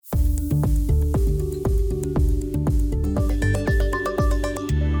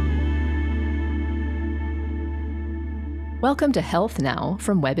Welcome to Health Now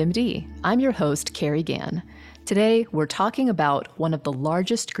from WebMD. I'm your host, Carrie Gann. Today, we're talking about one of the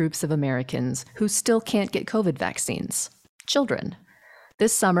largest groups of Americans who still can't get COVID vaccines, children.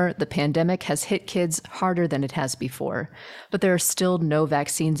 This summer, the pandemic has hit kids harder than it has before, but there are still no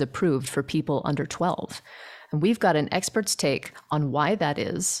vaccines approved for people under 12. And we've got an expert's take on why that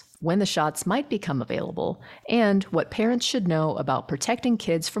is, when the shots might become available, and what parents should know about protecting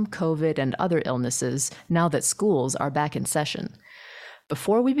kids from COVID and other illnesses now that schools are back in session.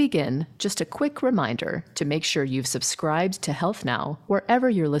 Before we begin, just a quick reminder to make sure you've subscribed to Health Now wherever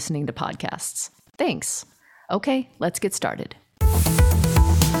you're listening to podcasts. Thanks. Okay, let's get started.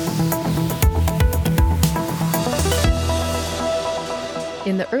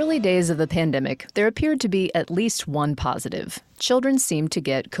 In the early days of the pandemic, there appeared to be at least one positive. Children seemed to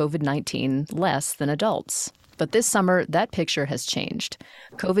get COVID-19 less than adults. But this summer, that picture has changed.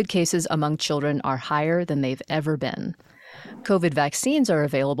 COVID cases among children are higher than they've ever been. COVID vaccines are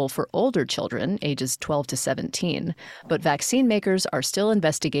available for older children, ages 12 to 17, but vaccine makers are still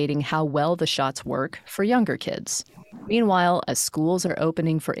investigating how well the shots work for younger kids. Meanwhile, as schools are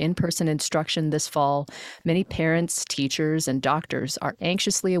opening for in-person instruction this fall, many parents, teachers, and doctors are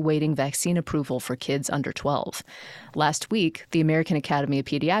anxiously awaiting vaccine approval for kids under 12. Last week, the American Academy of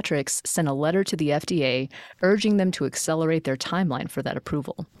Pediatrics sent a letter to the FDA urging them to accelerate their timeline for that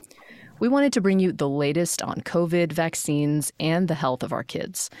approval. We wanted to bring you the latest on COVID, vaccines, and the health of our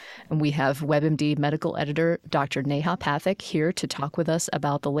kids. And we have WebMD medical editor Dr. Neha Pathak here to talk with us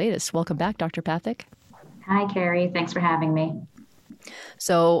about the latest. Welcome back, Dr. Pathak. Hi, Carrie. Thanks for having me.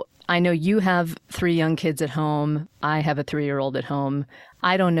 So I know you have 3 young kids at home. I have a 3-year-old at home.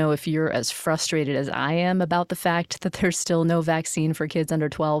 I don't know if you're as frustrated as I am about the fact that there's still no vaccine for kids under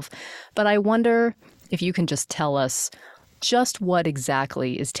 12, but I wonder if you can just tell us just what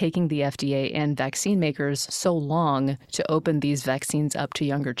exactly is taking the FDA and vaccine makers so long to open these vaccines up to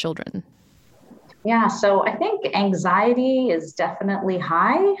younger children? Yeah, so I think anxiety is definitely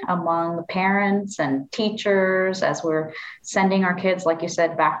high among parents and teachers as we're sending our kids, like you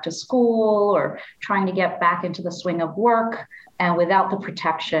said, back to school or trying to get back into the swing of work. And without the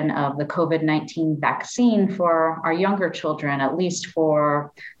protection of the COVID-19 vaccine for our younger children, at least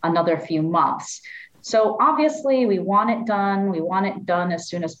for another few months. So obviously we want it done. We want it done as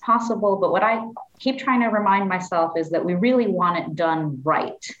soon as possible. But what I keep trying to remind myself is that we really want it done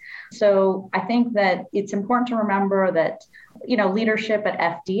right. So I think that it's important to remember that, leadership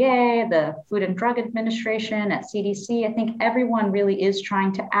at FDA, the Food and Drug Administration, at CDC, I think everyone really is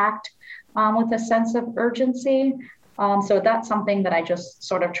trying to act with a sense of urgency. So that's something that I just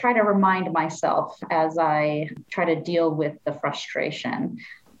sort of try to remind myself as I try to deal with the frustration.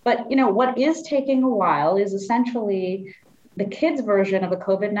 But, what is taking a while is essentially the kids' version of the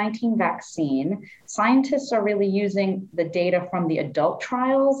COVID-19 vaccine. Scientists are really using the data from the adult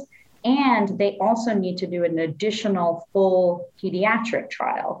trials, and they also need to do an additional full pediatric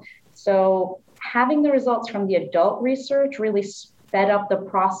trial. So having the results from the adult research really sped up the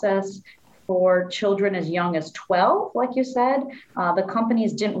process for children as young as 12, like you said. The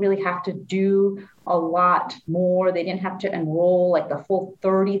companies didn't really have to do a lot more. They didn't have to enroll like the full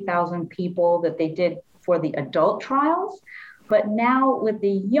 30,000 people that they did for the adult trials. But now with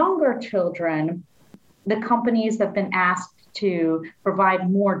the younger children, the companies have been asked to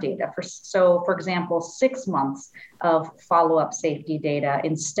provide more data. For example, 6 months of follow-up safety data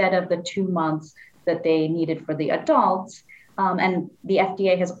instead of the 2 months that they needed for the adults. And the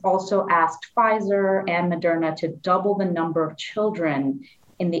FDA has also asked Pfizer and Moderna to double the number of children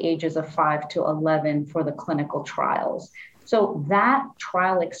in the ages of 5 to 11 for the clinical trials. So that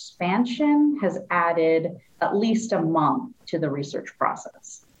trial expansion has added at least a month to the research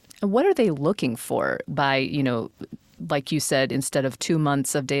process. What are they looking for by, like you said, instead of 2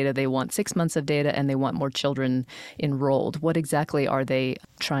 months of data, they want 6 months of data and they want more children enrolled. What exactly are they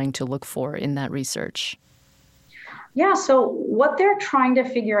trying to look for in that research? Yeah, so what they're trying to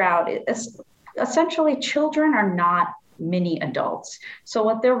figure out is essentially children are not mini adults. So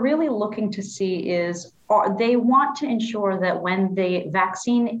what they're really looking to see is they want to ensure that when the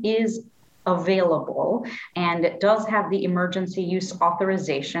vaccine is available and it does have the emergency use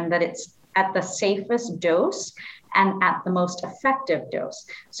authorization, that it's at the safest dose and at the most effective dose.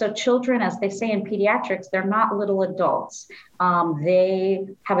 So children, as they say in pediatrics, they're not little adults. They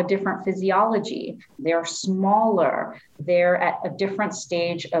have a different physiology. They're smaller. They're at a different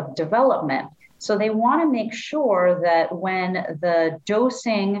stage of development. So they want to make sure that when the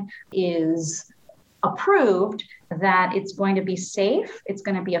dosing is approved, that it's going to be safe, it's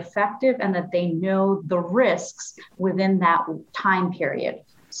going to be effective, and that they know the risks within that time period.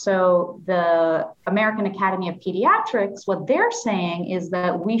 So the American Academy of Pediatrics, what they're saying is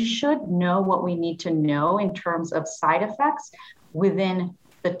that we should know what we need to know in terms of side effects within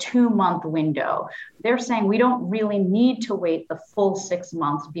the 2-month window. They're saying we don't really need to wait the full 6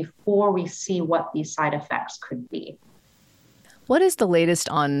 months before we see what these side effects could be. What is the latest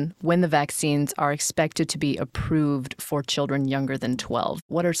on when the vaccines are expected to be approved for children younger than 12?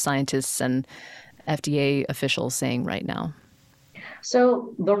 What are scientists and FDA officials saying right now?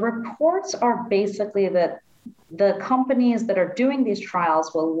 So the reports are basically that the companies that are doing these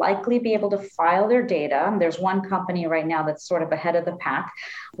trials will likely be able to file their data. There's one company right now that's sort of ahead of the pack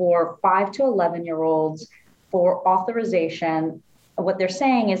for 5 to 11-year-olds for authorization. What they're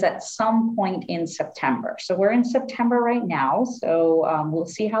saying is at some point in September. So we're in September right now. So we'll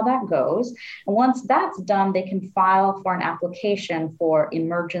see how that goes. And once that's done, they can file for an application for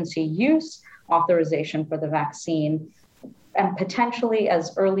emergency use authorization for the vaccine, and potentially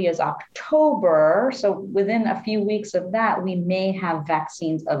as early as October. So within a few weeks of that, we may have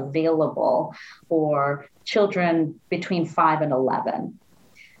vaccines available for children between 5 and 11.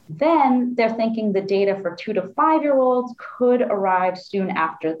 Then they're thinking the data for 2 to 5-year-olds could arrive soon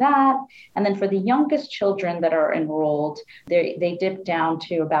after that. And then for the youngest children that are enrolled, they dip down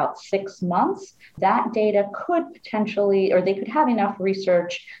to about 6 months. That data could potentially, or they could have enough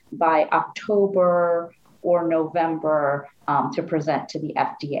research by October or November to present to the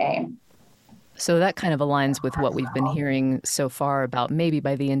FDA. So that kind of aligns with what we've been hearing so far about maybe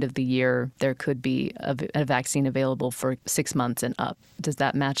by the end of the year, there could be a vaccine available for 6 months and up. Does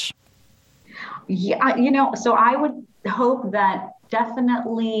that match? Yeah, so I would hope that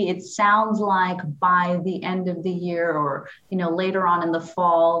definitely it sounds like by the end of the year or, later on in the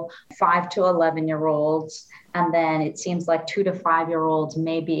fall, 5 to 11-year-olds. And then it seems like 2 to 5-year-olds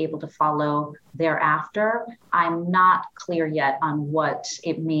may be able to follow thereafter. I'm not clear yet on what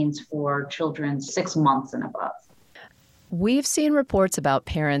it means for children 6 months and above. We've seen reports about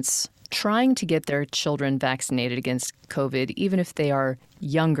parents trying to get their children vaccinated against COVID, even if they are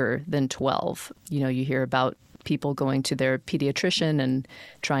younger than 12. You hear about people going to their pediatrician and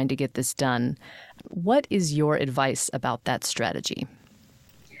trying to get this done. What is your advice about that strategy?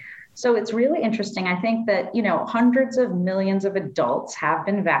 So it's really interesting. I think that, hundreds of millions of adults have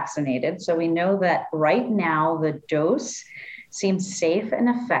been vaccinated. So we know that right now the dose seems safe and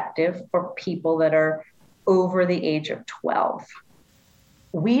effective for people that are over the age of 12.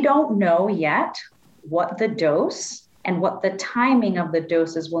 We don't know yet what the dose and what the timing of the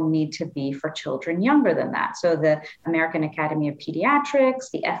doses will need to be for children younger than that. So the American Academy of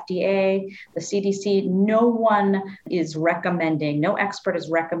Pediatrics, the FDA, the CDC, no expert is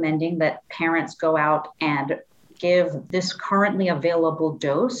recommending that parents go out and give this currently available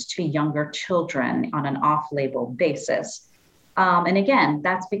dose to younger children on an off-label basis. And again,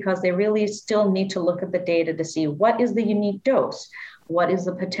 that's because they really still need to look at the data to see what is the unique dose. What is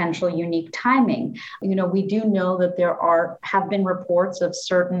the potential unique timing? We do know that there have been reports of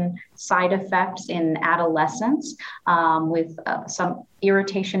certain side effects in adolescents with some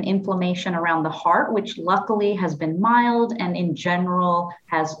irritation, inflammation around the heart, which luckily has been mild and in general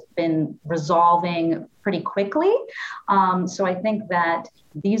has been resolving pretty quickly. So I think that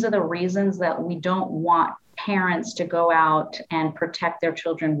these are the reasons that we don't want parents to go out and protect their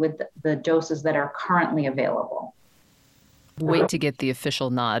children with the doses that are currently available. Wait to get the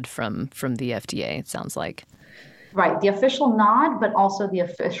official nod from the FDA, it sounds like. Right. The official nod, but also the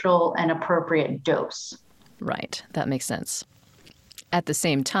official and appropriate dose. Right. That makes sense. At the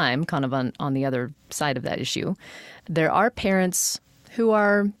same time, kind of on the other side of that issue, there are parents who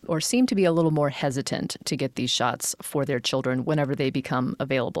are or seem to be a little more hesitant to get these shots for their children whenever they become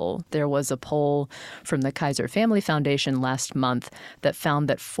available. There was a poll from the Kaiser Family Foundation last month that found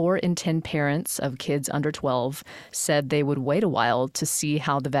that 4 in 10 parents of kids under 12 said they would wait a while to see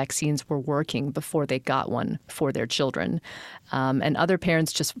how the vaccines were working before they got one for their children. And other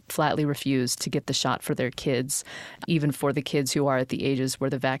parents just flatly refused to get the shot for their kids, even for the kids who are at the ages where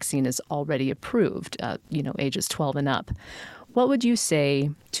the vaccine is already approved, ages 12 and up. What would you say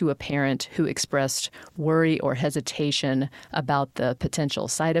to a parent who expressed worry or hesitation about the potential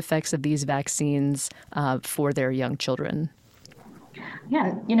side effects of these vaccines for their young children?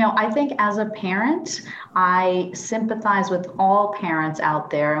 Yeah, I think as a parent, I sympathize with all parents out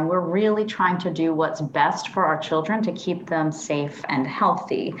there, and we're really trying to do what's best for our children to keep them safe and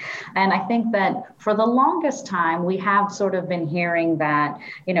healthy. And I think that for the longest time, we have sort of been hearing that,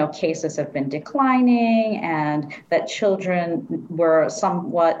 cases have been declining and that children were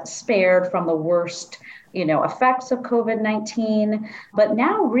somewhat spared from the worst effects of COVID-19. But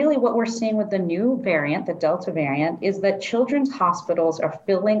now really what we're seeing with the new variant, the Delta variant, is that children's hospitals are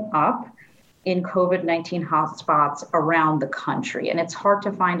filling up in COVID-19 hotspots around the country. And it's hard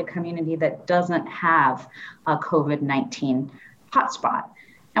to find a community that doesn't have a COVID-19 hotspot.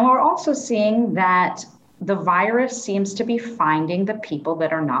 And we're also seeing that the virus seems to be finding the people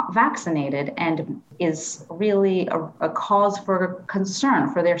that are not vaccinated and is really a cause for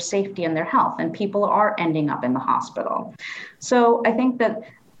concern for their safety and their health. And people are ending up in the hospital. So I think that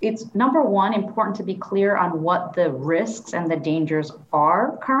it's, number one, important to be clear on what the risks and the dangers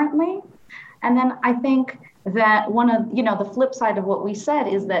are currently. And then I think that one of, the flip side of what we said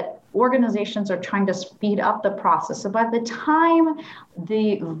is that organizations are trying to speed up the process. So by the time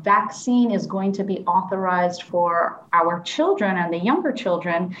the vaccine is going to be authorized for our children and the younger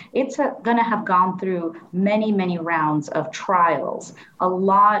children, it's going to have gone through many, many rounds of trials. A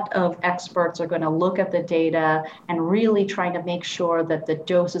lot of experts are going to look at the data and really try to make sure that the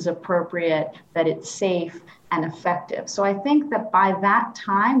dose is appropriate, that it's safe and effective. So I think that by that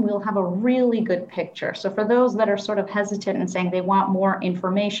time, we'll have a really good picture. So for those that are sort of hesitant and saying they want more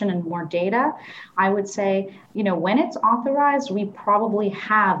information and more data, I would say, when it's authorized, we probably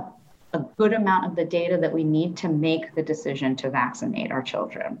have a good amount of the data that we need to make the decision to vaccinate our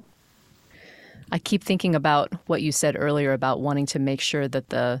children. I keep thinking about what you said earlier about wanting to make sure that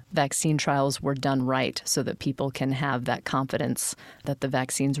the vaccine trials were done right so that people can have that confidence that the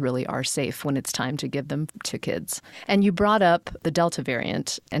vaccines really are safe when it's time to give them to kids. And you brought up the Delta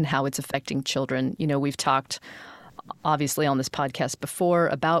variant and how it's affecting children. We've talked obviously on this podcast before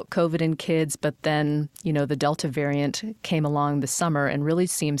about COVID in kids, but then, the Delta variant came along this summer and really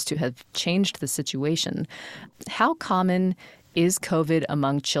seems to have changed the situation. How common is COVID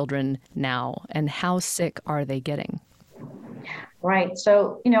among children now, and how sick are they getting? Right.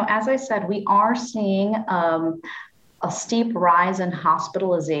 So, as I said, we are seeing a steep rise in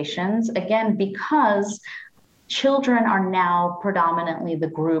hospitalizations, again, because children are now predominantly the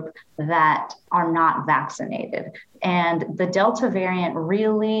group that are not vaccinated. And the Delta variant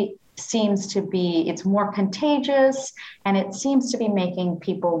really seems to be, it's more contagious and it seems to be making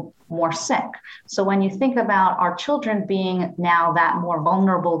people more sick. So when you think about our children being now that more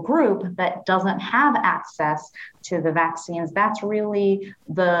vulnerable group that doesn't have access to the vaccines, that's really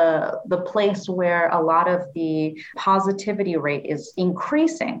the place where a lot of the positivity rate is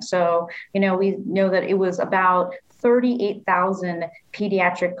increasing. So, we know that it was about 38,000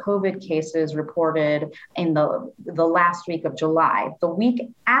 pediatric COVID cases reported in the last week of July. The week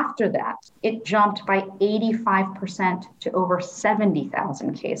after that, it jumped by 85% to over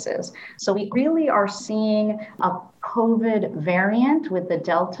 70,000 cases. So we really are seeing a COVID variant with the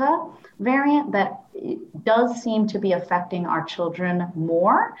Delta variant that does seem to be affecting our children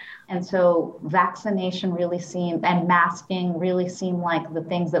more. And so vaccination really seemed, and masking really seem like the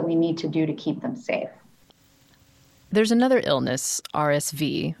things that we need to do to keep them safe. There's another illness,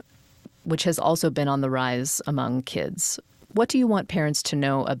 RSV, which has also been on the rise among kids. What do you want parents to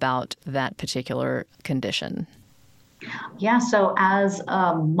know about that particular condition? Yeah, so as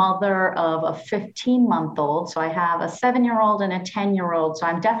a mother of a 15-month-old, so I have a 7-year-old and a 10-year-old, so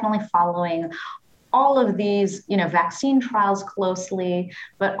I'm definitely following all of these, vaccine trials closely,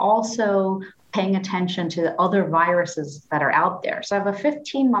 but also paying attention to other viruses that are out there. So I have a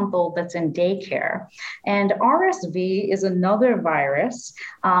 15-month-old that's in daycare, and RSV is another virus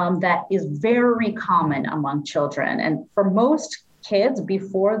that is very common among children. And for most kids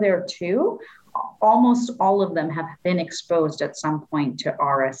before they're 2, almost all of them have been exposed at some point to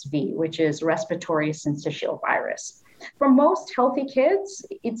RSV, which is respiratory syncytial virus. For most healthy kids,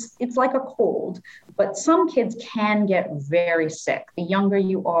 it's like a cold, but some kids can get very sick. The younger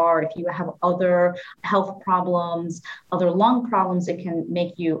you are, if you have other health problems, other lung problems, it can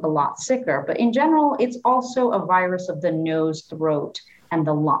make you a lot sicker. But in general, it's also a virus of the nose, throat, and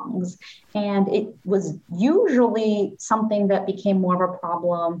the lungs. And it was usually something that became more of a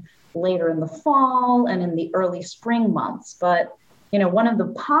problem later in the fall and in the early spring months. But one of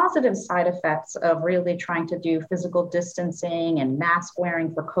the positive side effects of really trying to do physical distancing and mask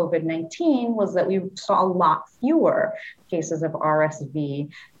wearing for COVID-19 was that we saw a lot fewer cases of RSV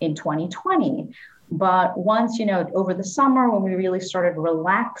in 2020. But once, over the summer, when we really started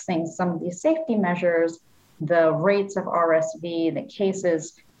relaxing some of these safety measures, the rates of RSV, the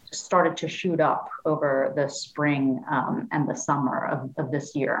cases started to shoot up over the spring and the summer of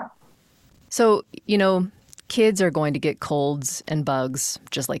this year. So, kids are going to get colds and bugs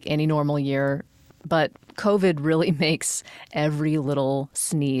just like any normal year, but COVID really makes every little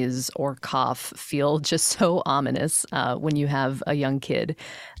sneeze or cough feel just so ominous when you have a young kid.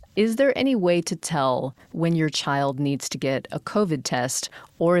 Is there any way to tell when your child needs to get a COVID test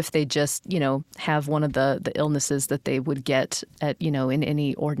or if they just, have one of the illnesses that they would get in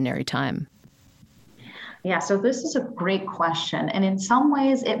any ordinary time? Yeah, so this is a great question. And in some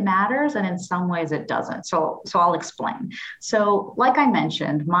ways it matters and in some ways it doesn't. So I'll explain. So like I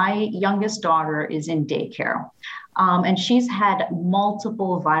mentioned, my youngest daughter is in daycare. And she's had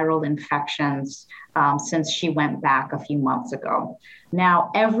multiple viral infections since she went back a few months ago.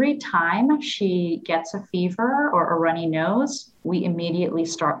 Now, every time she gets a fever or a runny nose, we immediately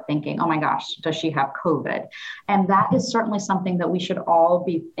start thinking, oh my gosh, does she have COVID? And that is certainly something that we should all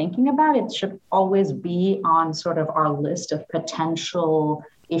be thinking about. It should always be on sort of our list of potential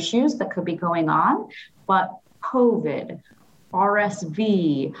issues that could be going on. But COVID,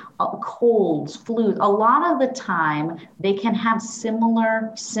 RSV, colds, flus, a lot of the time they can have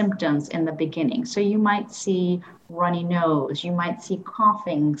similar symptoms in the beginning. So you might see runny nose, you might see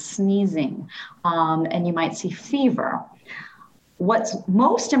coughing, sneezing, and you might see fever. What's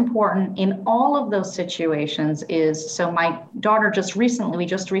most important in all of those situations is, so my daughter we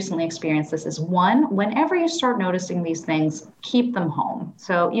just recently experienced this, is one, whenever you start noticing these things, keep them home.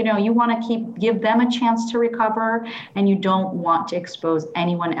 So, you want to give them a chance to recover, and you don't want to expose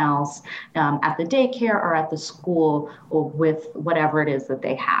anyone else at the daycare or at the school or with whatever it is that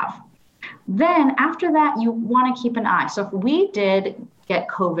they have. Then after that, you want to keep an eye. So if we did get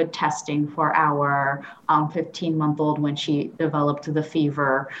COVID testing for our 15-month-old when she developed the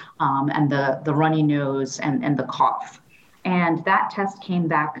fever and the runny nose and the cough. And that test came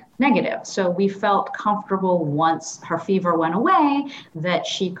back negative. So we felt comfortable once her fever went away that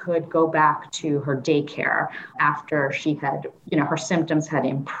she could go back to her daycare after she had, her symptoms had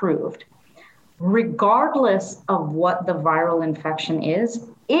improved. Regardless of what the viral infection is,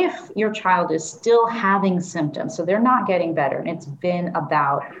 if your child is still having symptoms, so they're not getting better, and it's been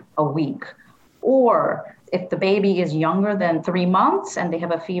about a week, or if the baby is younger than 3 months and they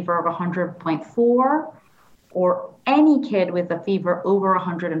have a fever of 100.4, or any kid with a fever over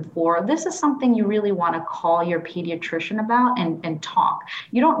 104, this is something you really want to call your pediatrician about and talk.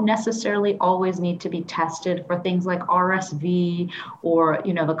 You don't necessarily always need to be tested for things like RSV or,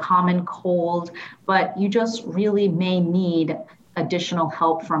 the common cold, but you just really may need additional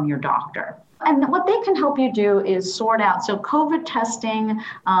help from your doctor. And what they can help you do is sort out. So COVID testing,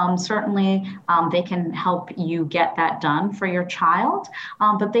 certainly they can help you get that done for your child,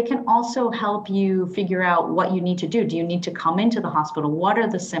 but they can also help you figure out what you need to do. Do you need to come into the hospital? What are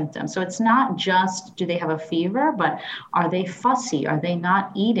the symptoms? So it's not just, do they have a fever, but are they fussy? Are they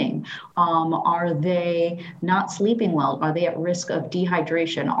not eating? Are they not sleeping well? Are they at risk of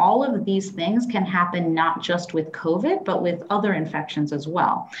dehydration? All of these things can happen not just with COVID, but with other infections as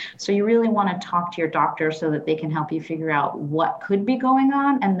well. So you really want to talk to your doctor so that they can help you figure out what could be going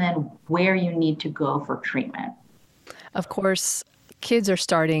on and then where you need to go for treatment. Of course, kids are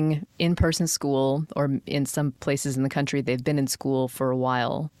starting in-person school, or in some places in the country, they've been in school for a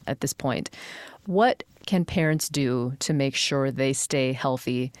while at this point. What can parents do to make sure they stay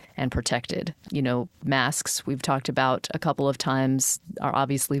healthy and protected? Masks, we've talked about a couple of times, are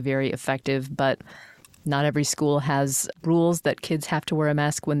obviously very effective, but not every school has rules that kids have to wear a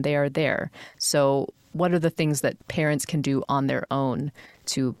mask when they are there. So what are the things that parents can do on their own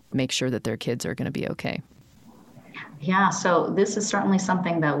to make sure that their kids are going to be okay? Yeah, so this is certainly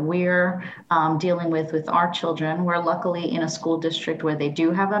something that we're dealing with our children. We're luckily in a school district where they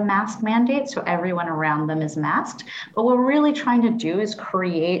do have a mask mandate, so everyone around them is masked. But what we're really trying to do is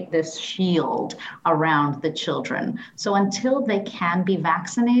create this shield around the children. So until they can be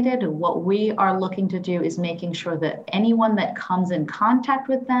vaccinated, what we are looking to do is making sure that anyone that comes in contact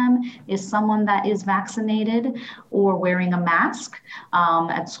with them is someone that is vaccinated or wearing a mask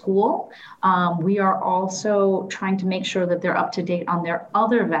at school. We are also trying to make sure that they're up to date on their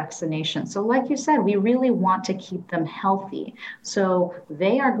other vaccinations. So like you said, we really want to keep them healthy. So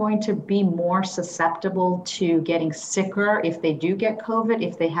they are going to be more susceptible to getting sicker if they do get COVID,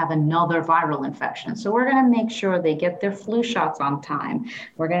 if they have another viral infection. So we're going to make sure they get their flu shots on time.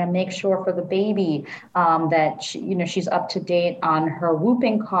 We're going to make sure for the baby that she's up to date on her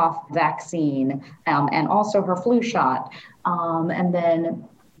whooping cough vaccine and also her flu shot. And then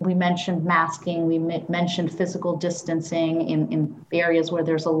we mentioned masking, we mentioned physical distancing in areas where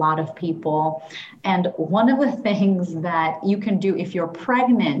there's a lot of people. And one of the things that you can do if you're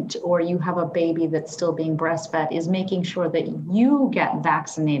pregnant or you have a baby that's still being breastfed is making sure that you get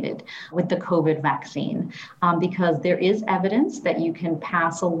vaccinated with the COVID vaccine, because there is evidence that you can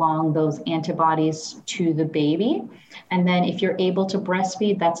pass along those antibodies to the baby. And then if you're able to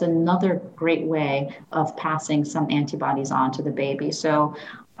breastfeed, that's another great way of passing some antibodies on to the baby. So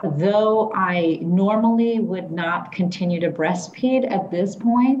Though I normally would not continue to breastfeed at this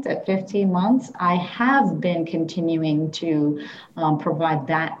point, at 15 months, I have been continuing to provide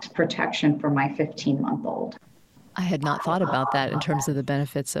that protection for my 15-month-old. I had not thought about that in terms of the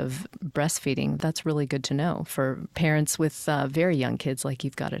benefits of breastfeeding. That's really good to know for parents with very young kids like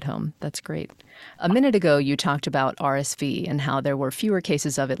you've got at home. That's great. A minute ago, you talked about RSV and how there were fewer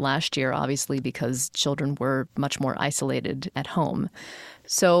cases of it last year, obviously because children were much more isolated at home.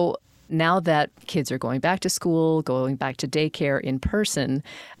 So now that kids are going back to school, going back to daycare in person,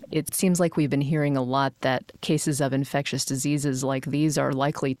 it seems like we've been hearing a lot that cases of infectious diseases like these are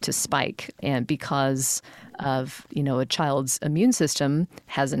likely to spike. And because of, a child's immune system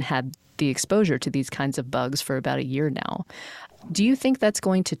hasn't had the exposure to these kinds of bugs for about a year now. Do you think that's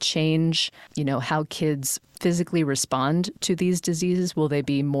going to change, how kids physically respond to these diseases? Will they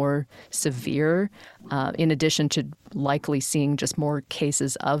be more severe, in addition to likely seeing just more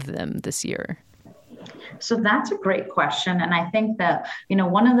cases of them this year? So that's a great question. And I think that,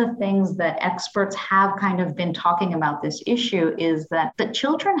 one of the things that experts have kind of been talking about this issue is that the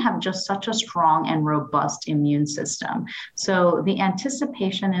children have just such a strong and robust immune system. So the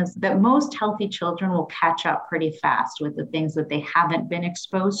anticipation is that most healthy children will catch up pretty fast with the things that they haven't been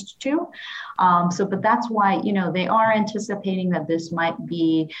exposed to. But that's why, they are anticipating that this might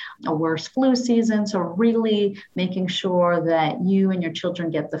be a worse flu season. So really making sure that you and your children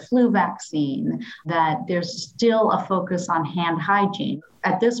get the flu vaccine, that there's still a focus on hand hygiene.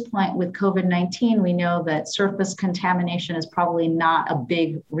 At this point with COVID-19, we know that surface contamination is probably not a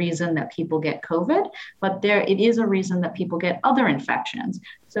big reason that people get COVID, but it is a reason that people get other infections.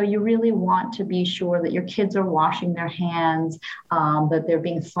 So you really want to be sure that your kids are washing their hands, that they're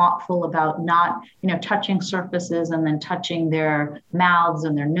being thoughtful about not, touching surfaces and then touching their mouths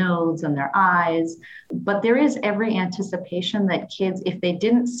and their nose and their eyes. But there is every anticipation that kids, if they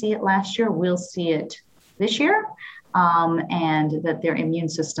didn't see it last year, will see it this year, and that their immune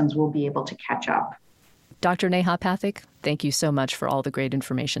systems will be able to catch up. Dr. Neha Pathak, thank you so much for all the great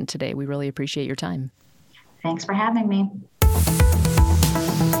information today. We really appreciate your time. Thanks for having me.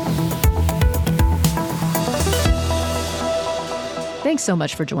 Thanks so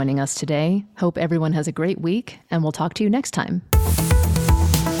much for joining us today. Hope everyone has a great week, and we'll talk to you next time.